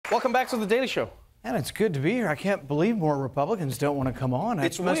Welcome back to The Daily Show. And it's good to be here. I can't believe more Republicans don't want to come on.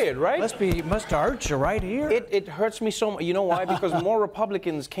 It's weird, right? Must hurt you right here. It hurts me so much. You know why? Because more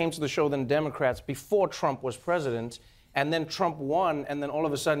Republicans came to the show than Democrats before Trump was president. And then Trump won, and then all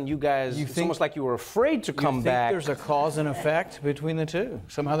of a sudden you guys, it's almost like you were afraid to come back. There's a cause and effect between the two?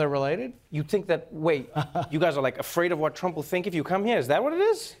 Somehow they're related? You think that, wait, you guys are like afraid of what Trump will think if you come here? Is that what it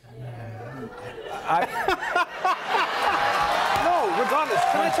is? No, regardless,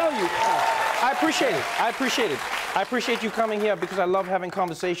 can I tell you, I appreciate it. I appreciate it. I appreciate you coming here because I love having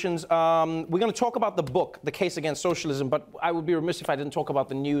conversations. We're going to talk about the book, The Case Against Socialism, but I would be remiss if I didn't talk about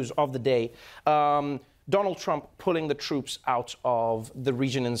the news of the day. Donald Trump pulling the troops out of the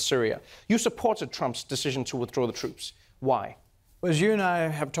region in Syria. You supported Trump's decision to withdraw the troops. Why? As you and I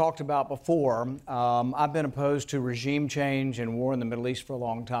have talked about before, I've been opposed to regime change and war in the Middle East for a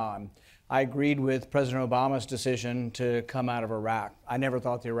long time. I agreed with President Obama's decision to come out of Iraq. I never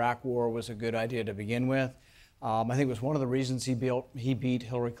thought the Iraq war was a good idea to begin with. I think it was one of the reasons he beat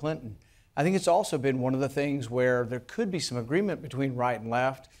Hillary Clinton. I think it's also been one of the things where there could be some agreement between right and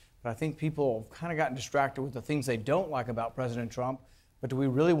left, but I think people have kind of gotten distracted with the things they don't like about President Trump. But do we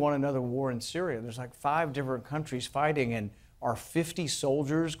really want another war in Syria? There's like 5 different countries fighting, and are 50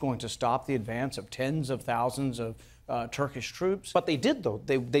 soldiers going to stop the advance of tens of thousands of Turkish troops? But they did, though.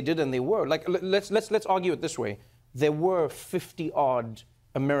 They did, and they were. Like, let's argue it this way. There were 50-odd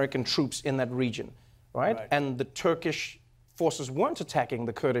American troops in that region, right? And the Turkish forces weren't attacking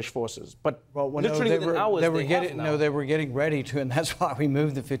the Kurdish forces, but literally within hours they were getting ready to, and that's why we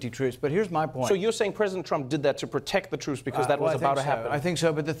moved the 50 troops. But here's my point. So you're saying President Trump did that to protect the troops because that was about to happen? I think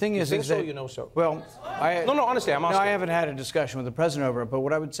so, but the thing is... You think so, you know so? Well, No, honestly, I'm asking. No, I haven't had a discussion with the president over it, but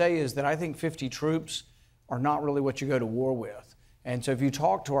what I would say is that I think 50 troops are not really what you go to war with. And so if you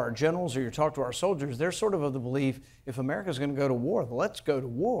talk to our generals or you talk to our soldiers, they're sort of the belief, if America's going to go to war, well, let's go to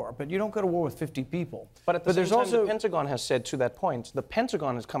war. But you don't go to war with 50 people. But at the same time, the Pentagon has said to that point, the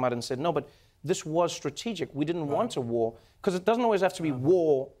Pentagon has come out and said, no, but this was strategic. We didn't want a war, because it doesn't always have to be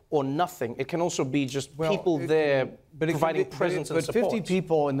war or nothing. It can also be just people there providing presence and support. But 50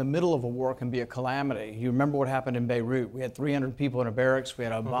 people in the middle of a war can be a calamity. You remember what happened in Beirut. We had 300 people in a barracks. We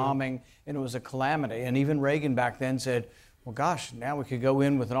had a bombing, and it was a calamity. And even Reagan back then said, well, gosh, now we could go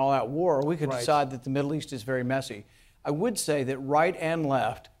in with an all-out war, or we could decide that the Middle East is very messy. I would say that right and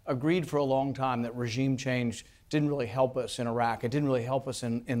left agreed for a long time that regime change didn't really help us in Iraq. It didn't really help us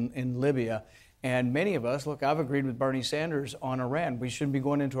in Libya. And many of us, look, I've agreed with Bernie Sanders on Iran. We shouldn't be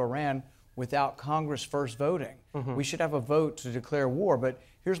going into Iran without Congress first voting. We should have a vote to declare war. But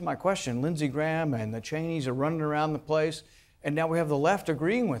here's my question. Lindsey Graham and the Cheneys are running around the place, and now we have the left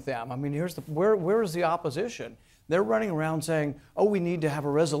agreeing with them. I mean, where is the opposition? They're running around saying, oh, we need to have a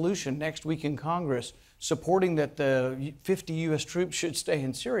resolution next week in Congress supporting that the 50 U.S. troops should stay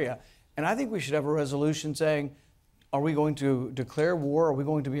in Syria. And I think we should have a resolution saying, are we going to declare war? Are we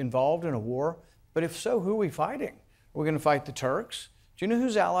going to be involved in a war? But if so, who are we fighting? Are we going to fight the Turks? Do you know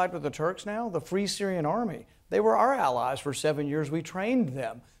who's allied with the Turks now? The Free Syrian Army. They were our allies for 7 years. We trained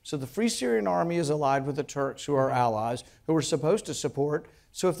them. So the Free Syrian Army is allied with the Turks, who are allies, who we're supposed to support.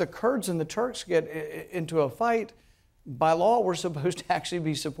 So if the Kurds and the Turks get into a fight, by law, we're supposed to actually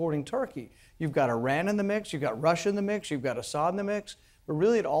be supporting Turkey. You've got Iran in the mix, you've got Russia in the mix, you've got Assad in the mix. But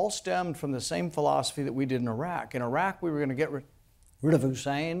really, it all stemmed from the same philosophy that we did in Iraq. In Iraq, we were going to get rid of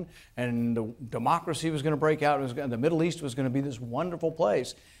Hussein, and the democracy was going to break out. The Middle East was going to be this wonderful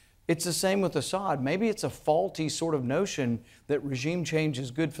place. It's the same with Assad. Maybe it's a faulty sort of notion that regime change is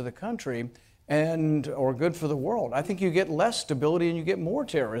good for the country or good for the world. I think you get less stability and you get more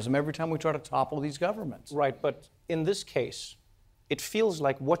terrorism every time we try to topple these governments. Right, but in this case, it feels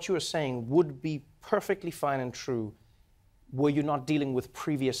like what you are saying would be perfectly fine and true were you not dealing with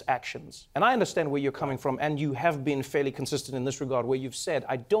previous actions. And I understand where you're coming from, and you have been fairly consistent in this regard, where you've said,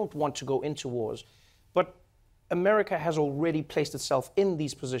 I don't want to go into wars. But America has already placed itself in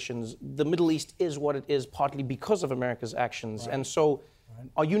these positions. The Middle East is what it is, partly because of America's actions. And so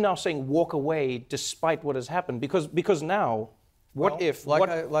are you now saying walk away despite what has happened? Because now, what if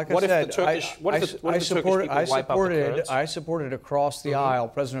the Turkish people wipe out the Kurds? I supported across the aisle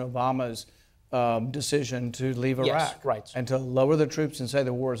President Obama's decision to leave Iraq and to lower the troops and say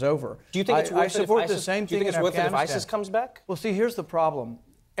the war is over. Do you think it's worth it if Afghanistan. ISIS comes back? Well, see, here's the problem.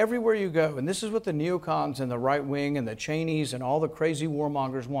 Everywhere you go, and this is what the neocons and the right wing and the Cheneys and all the crazy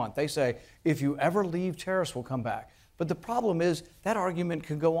warmongers want. They say, if you ever leave, terrorists will come back. But the problem is that argument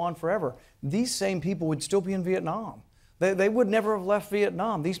could go on forever. These same people would still be in Vietnam. They would never have left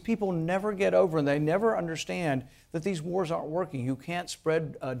Vietnam. These people never get over, and they never understand that these wars aren't working. You can't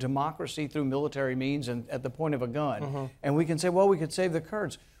spread democracy through military means and at the point of a gun. And we can say, well, we could save the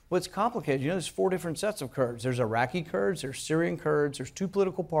Kurds. Well, it's complicated. You know, there's 4 different sets of Kurds. There's Iraqi Kurds, there's Syrian Kurds, there's 2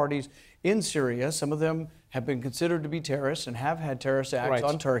 political parties in Syria. Some of them have been considered to be terrorists and have had terrorist acts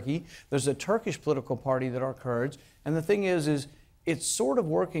on Turkey. There's a Turkish political party that are Kurds. And the thing is it's sort of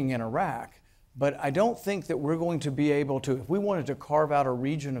working in Iraq, but I don't think that we're going to be able to, if we wanted to carve out a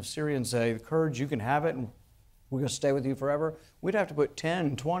region of Syria and say, the Kurds, you can have it, and we're going to stay with you forever, we'd have to put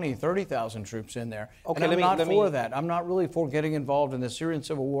 10, 20, 30,000 troops in there. Okay, and I'm not for that. I'm not really for getting involved in the Syrian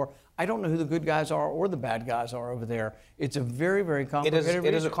civil war. I don't know who the good guys are or the bad guys are over there. It's a very, very complicated region.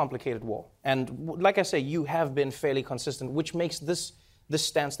 It is a complicated war. And like I say, you have been fairly consistent, which makes this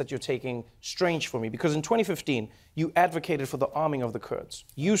stance that you're taking strange for me. Because in 2015, you advocated for the arming of the Kurds.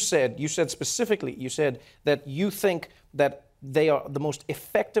 You said specifically that you think that they are the most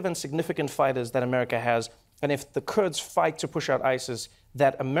effective and significant fighters that America has. And if the Kurds fight to push out ISIS,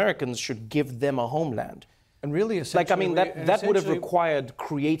 that Americans should give them a homeland. And really, essentially, that would have required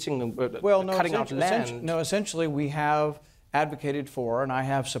creating, cutting out land. Essentially, we have advocated for, and I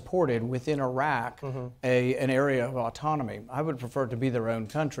have supported within Iraq, an area of autonomy. I would prefer it to be their own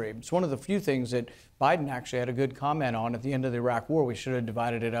country. It's one of the few things that Biden actually had a good comment on at the end of the Iraq War. We should have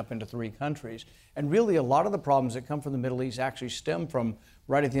divided it up into 3 countries. And really, a lot of the problems that come from the Middle East actually stem from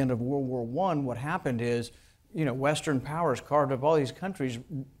right at the end of World War I. What happened is, Western powers carved up all these countries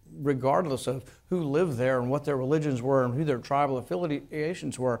regardless of who lived there and what their religions were and who their tribal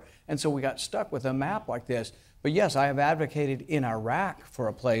affiliations were. And so we got stuck with a map like this. But yes, I have advocated in Iraq for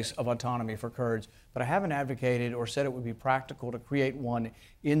a place of autonomy for Kurds, but I haven't advocated or said it would be practical to create one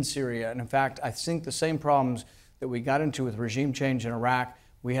in Syria. And in fact, I think the same problems that we got into with regime change in Iraq,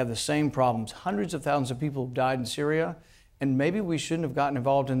 we have the same problems. Hundreds of thousands of people have died in Syria. And maybe we shouldn't have gotten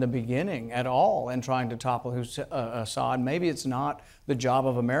involved in the beginning at all in trying to topple Assad. Maybe it's not the job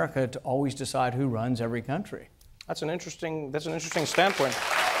of America to always decide who runs every country. That's an interesting standpoint.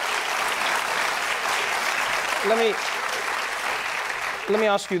 Let me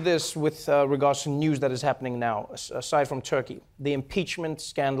ask you this with regards to news that is happening now, aside from Turkey. The impeachment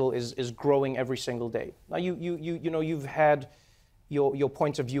scandal is growing every single day. Now, you've had your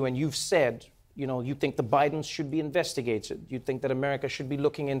point of view, and you've said, you think the Bidens should be investigated. You think that America should be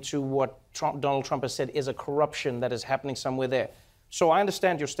looking into what Donald Trump has said is a corruption that is happening somewhere there. So I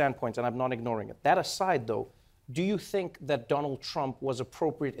understand your standpoint, and I'm not ignoring it. That aside, though, do you think that Donald Trump was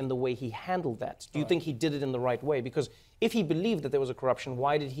appropriate in the way he handled that? Do you think he did it in the right way? Because if he believed that there was a corruption,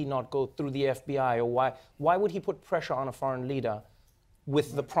 why did he not go through the FBI? Or why would he put pressure on a foreign leader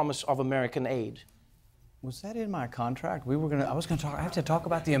with the promise of American aid? Was that in my contract? I have to talk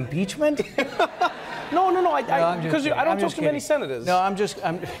about the impeachment? No, because I don't talk to many senators. No, I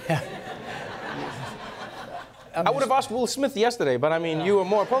would have asked Will Smith yesterday, but you were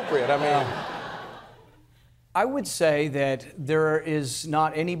more appropriate. I would say that there is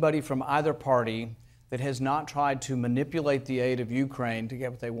not anybody from either party that has not tried to manipulate the aid of Ukraine to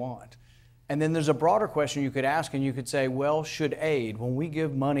get what they want. And then there's a broader question you could ask, and you could say, well, should aid, when we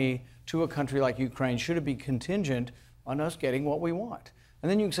give money to a country like Ukraine, should it be contingent on us getting what we want? And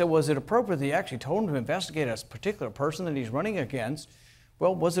then you can say, was it appropriate that he actually told him to investigate a particular person that he's running against?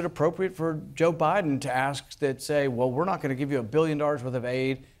 Well, was it appropriate for Joe Biden to ask that, say, well, we're not going to give you $1 billion worth of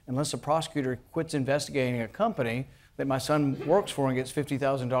aid unless a prosecutor quits investigating a company that my son works for and gets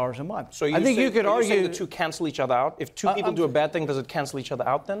 $50,000 a month? So you could argue the two cancel each other out? If two people do a bad thing, does it cancel each other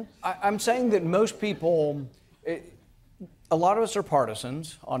out then? I'm saying that most people, a lot of us are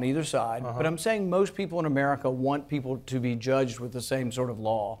partisans on either side, but I'm saying most people in America want people to be judged with the same sort of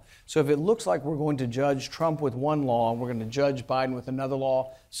law. So if it looks like we're going to judge Trump with one law and we're going to judge Biden with another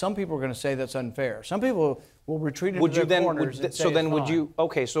law, some people are going to say that's unfair. Some people will retreat into their corners and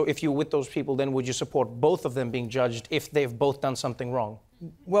say so if you're with those people, then would you support both of them being judged if they've both done something wrong?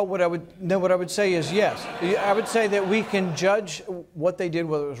 Well, what I would say is yes. I would say that we can judge what they did,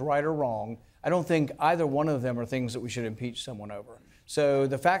 whether it was right or wrong. I don't think either one of them are things that we should impeach someone over. So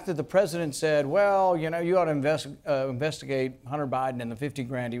the fact that the president said, well, you ought to investigate Hunter Biden and the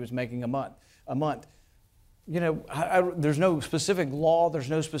 $50,000 he was making a month. There's no specific law, there's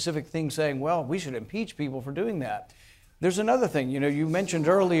no specific thing saying, well, we should impeach people for doing that. There's another thing, you mentioned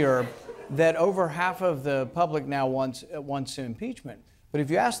earlier that over half of the public now wants impeachment. But if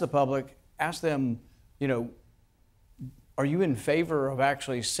you ask the public, ask them, are you in favor of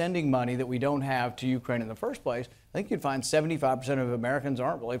actually sending money that we don't have to Ukraine in the first place? I think you'd find 75% of Americans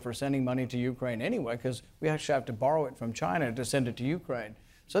aren't really for sending money to Ukraine anyway, because we actually have to borrow it from China to send it to Ukraine.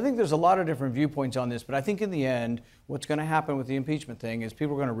 So I think there's a lot of different viewpoints on this, but I think in the end, what's going to happen with the impeachment thing is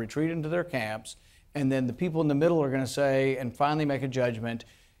people are going to retreat into their camps, and then the people in the middle are going to say and finally make a judgment.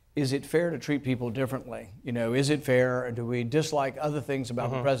 is it fair to treat people differently? You know, is it fair, or do we dislike other things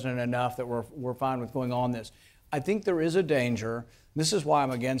about the president enough that we're fine with going on this? I think there is a danger. This is why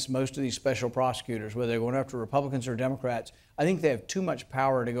I'm against most of these special prosecutors, whether they're going after Republicans or Democrats. I think they have too much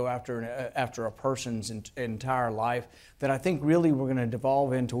power to go after a person's entire life, that I think really we're going to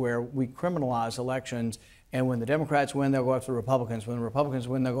devolve into where we criminalize elections, and when the Democrats win, they'll go after the Republicans. When the Republicans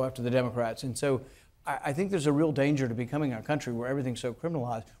win, they'll go after the Democrats. And so I think there's a real danger to becoming a country where everything's so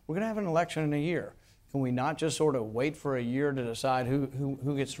criminalized. We're going to have an election in a year. Can we not just sort of wait for a year to decide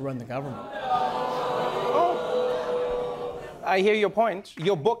who gets to run the government? I hear your point.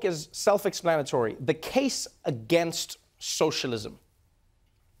 Your book is self-explanatory. The Case Against Socialism.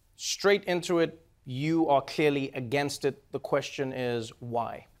 Straight into it, you are clearly against it. The question is,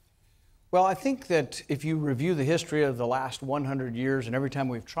 why? Well, I think that if you review the history of the last 100 years, and every time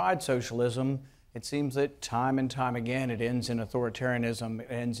we've tried socialism, it seems that time and time again it ends in authoritarianism, it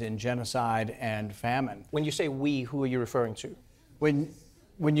ends in genocide and famine. When you say we, who are you referring to?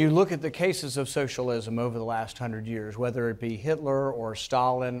 When you look at the cases of socialism over the last 100 years, whether it be Hitler or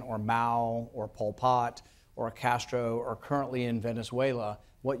Stalin or Mao or Pol Pot or Castro or currently in Venezuela,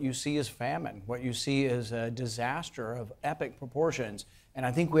 what you see is famine. What you see is a disaster of epic proportions. And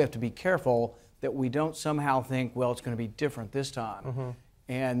I think we have to be careful that we don't somehow think, well, it's going to be different this time.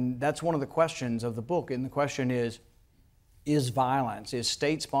 And that's one of the questions of the book. And the question is violence, is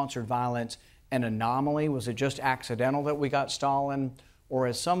state-sponsored violence an anomaly? Was it just accidental that we got Stalin? Or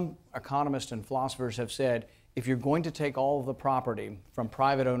as some economists and philosophers have said, if you're going to take all of the property from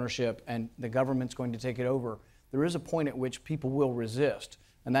private ownership and the government's going to take it over, there is a point at which people will resist.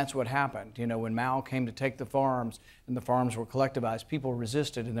 And that's what happened. You know, when Mao came to take the farms and the farms were collectivized, people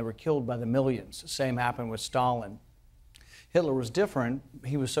resisted and they were killed by the millions. The same happened with Stalin. Hitler was different.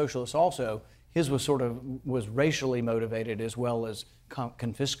 He was socialist also. His was racially motivated as well as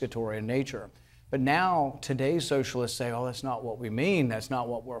confiscatory in nature. But now today's socialists say, oh, that's not what we mean. That's not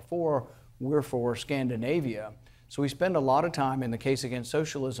what we're for. We're for Scandinavia. So we spend a lot of time in the Case Against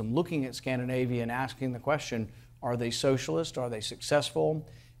Socialism looking at Scandinavia and asking the question, are they socialist? Are they successful?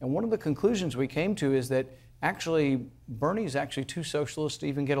 And one of the conclusions we came to is that actually Bernie's actually too socialist to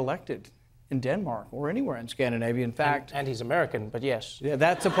even get elected in Denmark or anywhere in Scandinavia. In fact, and he's American, but yes. Yeah,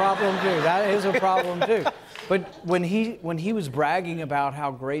 that's a problem too. That is a problem too. But when he was bragging about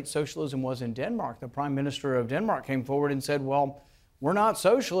how great socialism was in Denmark, the Prime Minister of Denmark came forward and said, well, we're not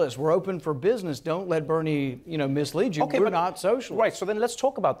socialists. We're open for business. Don't let Bernie, mislead you. Okay, we're not socialists. Right, so then let's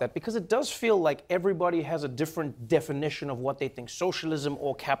talk about that, because it does feel like everybody has a different definition of what they think socialism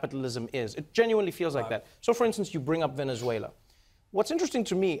or capitalism is. It genuinely feels like that. So for instance, you bring up Venezuela. What's interesting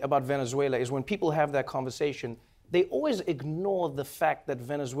to me about Venezuela is when people have that conversation, they always ignore the fact that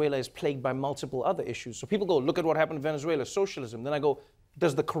Venezuela is plagued by multiple other issues. So people go, look at what happened in Venezuela, socialism. Then I go,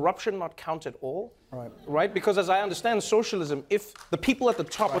 does the corruption not count at all? Right? Because as I understand socialism, if the people at the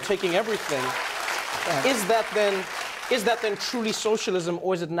top are taking everything, is that then truly socialism,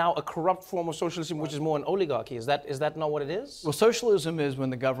 or is it now a corrupt form of socialism, which is more an oligarchy? Is that not what it is? Well, socialism is when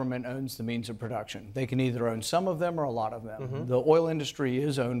the government owns the means of production. They can either own some of them or a lot of them. The oil industry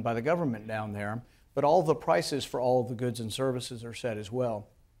is owned by the government down there, but all the prices for all of the goods and services are set as well.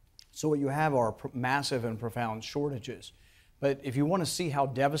 So what you have are massive and profound shortages. But if you want to see how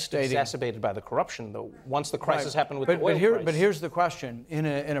devastating... Exacerbated by the corruption, though, once the crisis happened with the oil price. But here's the question. In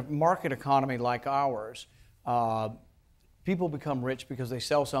a market economy like ours, people become rich because they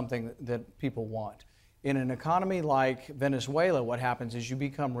sell something that people want. In an economy like Venezuela, what happens is you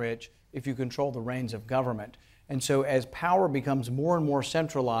become rich if you control the reins of government. And so as power becomes more and more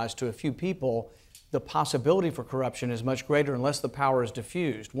centralized to a few people, the possibility for corruption is much greater unless the power is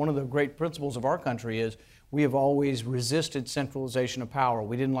diffused. One of the great principles of our country is we have always resisted centralization of power.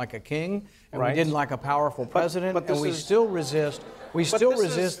 We didn't like a king, and we didn't like a powerful president, and we still resist. We still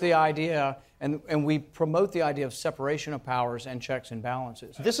resist the idea, and we promote the idea of separation of powers and checks and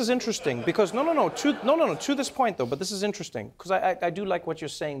balances. This is interesting because to this point though. But this is interesting because I do like what you're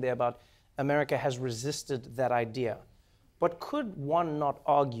saying there about America has resisted that idea. But could one not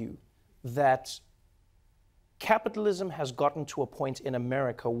argue that capitalism has gotten to a point in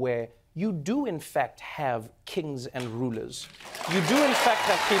America where you do in fact have kings and rulers. You do in fact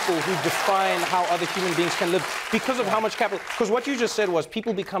have people who define how other human beings can live because of how much capital, because what you just said was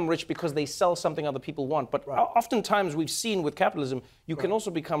people become rich because they sell something other people want. But oftentimes we've seen with capitalism, you can also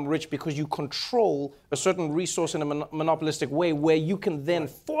become rich because you control a certain resource in a monopolistic way where you can then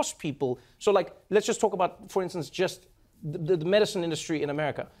force people. So like, let's just talk about, for instance, just the medicine industry in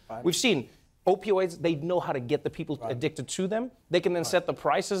America. We've seen opioids, they know how to get the people addicted to them. They can then set the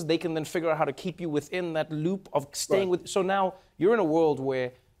prices. They can then figure out how to keep you within that loop of staying with. So now you're in a world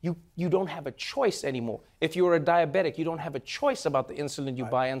where you don't have a choice anymore. If you're a diabetic, you don't have a choice about the insulin you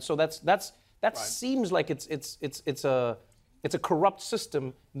buy, and so that seems like it's a corrupt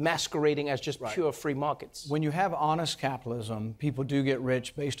system masquerading as just pure free markets. When you have honest capitalism, people do get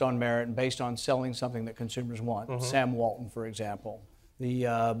rich based on merit and based on selling something that consumers want. Sam Walton, for example.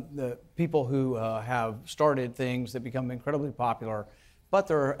 The people who have started things that become incredibly popular, but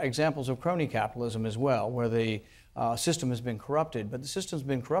there are examples of crony capitalism as well, where the system has been corrupted. But the system's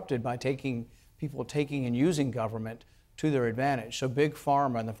been corrupted by people taking and using government to their advantage. So big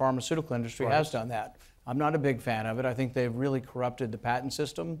pharma and the pharmaceutical industry has done that. I'm not a big fan of it. I think they've really corrupted the patent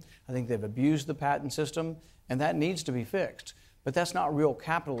system. I think they've abused the patent system, and that needs to be fixed. But that's not real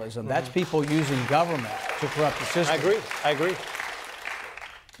capitalism. That's people using government to corrupt the system. I agree.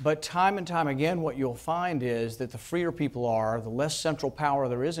 But time and time again, what you'll find is that the freer people are, the less central power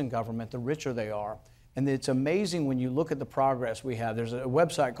there is in government, the richer they are. And it's amazing when you look at the progress we have. There's a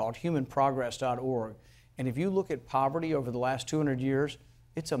website called humanprogress.org. And if you look at poverty over the last 200 years,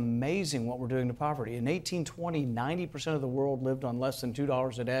 it's amazing what we're doing to poverty. In 1820, 90% of the world lived on less than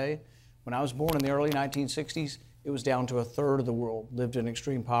 $2 a day. When I was born in the early 1960s, it was down to a third of the world lived in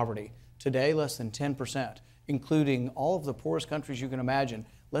extreme poverty. Today, less than 10%, including all of the poorest countries you can imagine.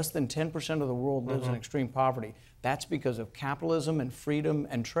 Less than 10% of the world lives in extreme poverty. That's because of capitalism and freedom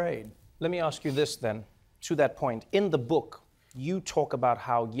and trade. Let me ask you this then, to that point. In the book, you talk about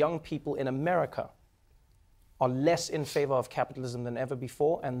how young people in America are less in favor of capitalism than ever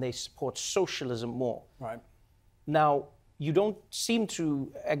before, and they support socialism more. Right. Now, you don't seem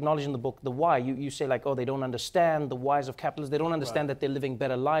to acknowledge in the book the why. You say like, oh, they don't understand the whys of capitalism. They don't understand that they're living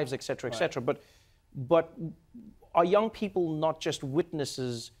better lives, et cetera, et cetera. But are young people not just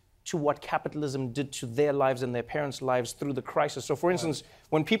witnesses to what capitalism did to their lives and their parents' lives through the crisis? So, for instance,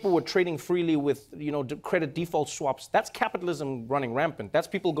 when people were trading freely with, credit default swaps, that's capitalism running rampant. That's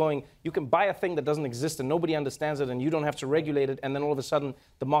people going, you can buy a thing that doesn't exist and nobody understands it and you don't have to regulate it, and then all of a sudden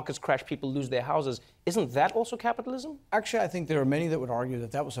the markets crash, people lose their houses. Isn't that also capitalism? Actually, I think there are many that would argue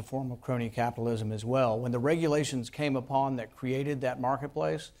that that was a form of crony capitalism as well. When the regulations came upon that created that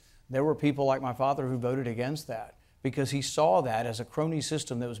marketplace, there were people like my father who voted against that, because he saw that as a crony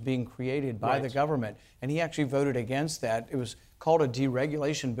system that was being created by the government. And he actually voted against that. It was called a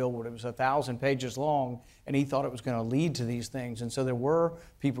deregulation bill, but it was 1,000 pages long, and he thought it was going to lead to these things. And so there were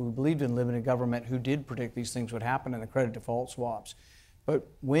people who believed in living in government who did predict these things would happen in the credit default swaps. But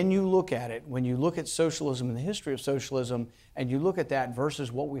when you look at it, when you look at socialism and the history of socialism, and you look at that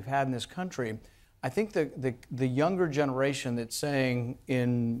versus what we've had in this country, I think the younger generation that's saying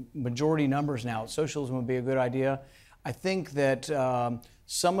in majority numbers now socialism would be a good idea, I think that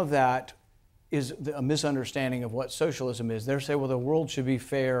some of that is a misunderstanding of what socialism is. They're saying, well, the world should be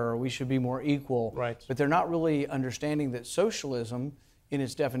fair, or we should be more equal. Right. But they're not really understanding that socialism, in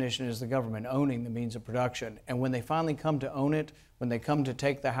its definition, is the government owning the means of production. And when they finally come to own it, when they come to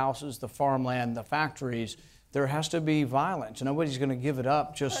take the houses, the farmland, the factories, there has to be violence. Nobody's going to give it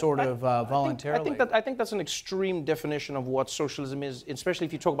up just sort of voluntarily. I think that's an extreme definition of what socialism is, especially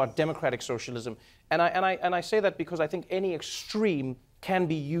if you talk about democratic socialism. And I say that because I think any extreme can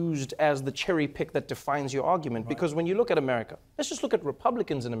be used as the cherry pick that defines your argument. Because when you look at America, let's just look at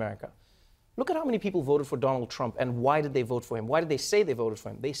Republicans in America. Look at how many people voted for Donald Trump, and why did they vote for him? Why did they say they voted for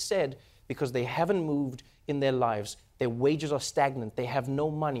him? They said because they haven't moved in their lives. Their wages are stagnant. They have no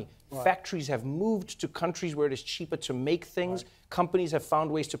money. Factories have moved to countries where it is cheaper to make things. Companies have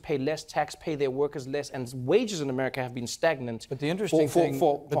found ways to pay less tax, pay their workers less, and wages in America have been stagnant for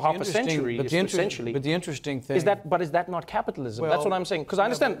half a century, essentially. But the interesting thing is that not capitalism? That's what I'm saying. Because I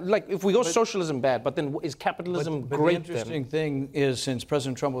understand, like, if we go socialism bad, but then is capitalism great? The interesting thing is, since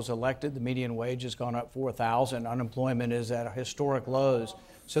President Trump was elected, the median wage has gone up 4,000. Unemployment is at historic lows.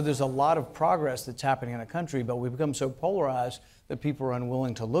 So there's a lot of progress that's happening in the country, but we've become so polarized that people are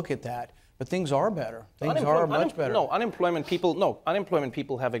unwilling to look at that. But things are better. Things are much better. No, unemployment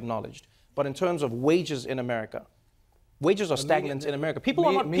people have acknowledged. But in terms of wages in America, wages are stagnant in America. People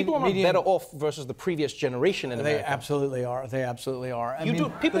are not better off versus the previous generation in America. They absolutely are. They absolutely are.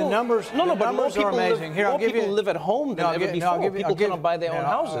 The numbers are amazing. More people live at home than ever before. People cannot buy their own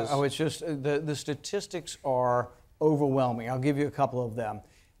houses. It's just the statistics are overwhelming. I'll give you a couple of them.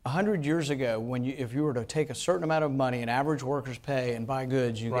 100 years ago, if you were to take a certain amount of money, an average worker's pay, and buy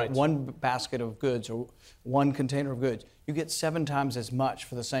goods, you get one basket of goods or one container of goods. You get 7 times as much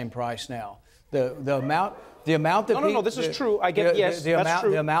for the same price now. The amount that this is true. I get that's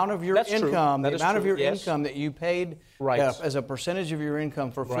true. The amount of your income, income that you paid as a percentage of your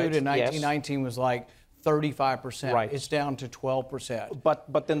income for food in 1919 was like 35%. Right. It's down to 12%.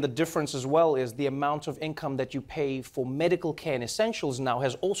 But then the difference as well is the amount of income that you pay for medical care and essentials now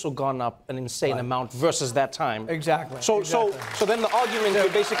has also gone up an insane amount versus that time. Exactly. So then the argument you're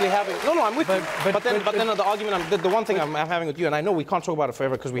basically having. No, I'm with you. But then the argument, the one thing I'm having with you, and I know we can't talk about it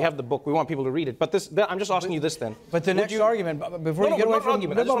forever because we have the book. We want people to read it. But I'm just asking you this then. But the next argument, before you get away from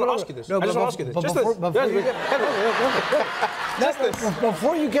argument, I just want to ask you this. I just want to ask you this. Just this.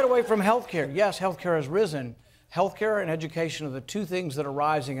 Before you get away from healthcare, yes, healthcare has risen. Healthcare and education are the two things that are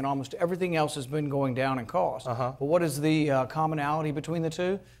rising, and almost everything else has been going down in cost. But what is the commonality between the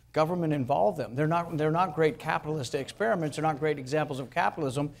two? Government involved them. They're not great capitalist experiments. They're not great examples of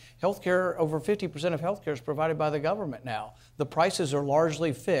capitalism. Healthcare, over 50% of healthcare is provided by the government now. The prices are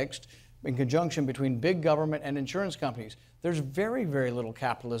largely fixed in conjunction between big government and insurance companies. There's very, very little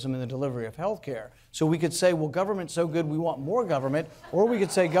capitalism in the delivery of healthcare. So we could say, well, government's so good, we want more government, or we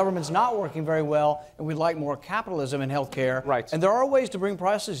could say government's not working very well, and we'd like more capitalism in healthcare. Right. And there are ways to bring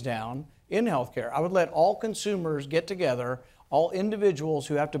prices down in healthcare. I would let all consumers get together, all individuals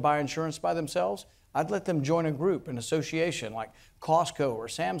who have to buy insurance by themselves, I'd let them join a group, an association like Costco or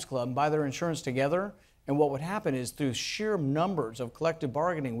Sam's Club, and buy their insurance together. And what would happen is through sheer numbers of collective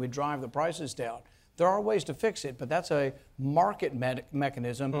bargaining, we'd drive the prices down. There are ways to fix it, but that's a market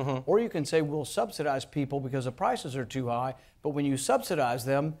mechanism. Or you can say we'll subsidize people because the prices are too high, but when you subsidize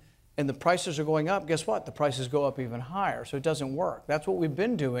them and the prices are going up, guess what? The prices go up even higher, so it doesn't work. That's what we've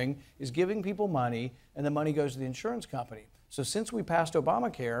been doing, is giving people money, and the money goes to the insurance company. So since we passed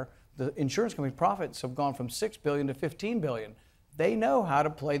Obamacare, the insurance company profits have gone from $6 billion to $15 billion. They know how to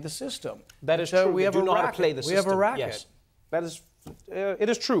play the system. That is true. We have do know how to play the system. We have a racket. Yes. That is, it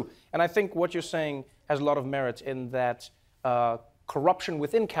is true. And I think what you're saying has a lot of merit in that corruption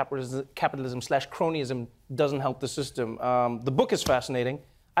within capitalism/cronyism doesn't help the system. The book is fascinating.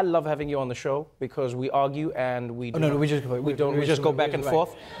 I love having you on the show because we argue and we just go back and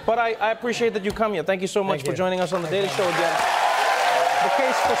forth. But I appreciate that you come here. Thank you so much for joining us on the Daily Show again. The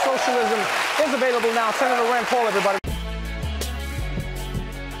Case for Socialism is available now. Senator Rand Paul, everybody.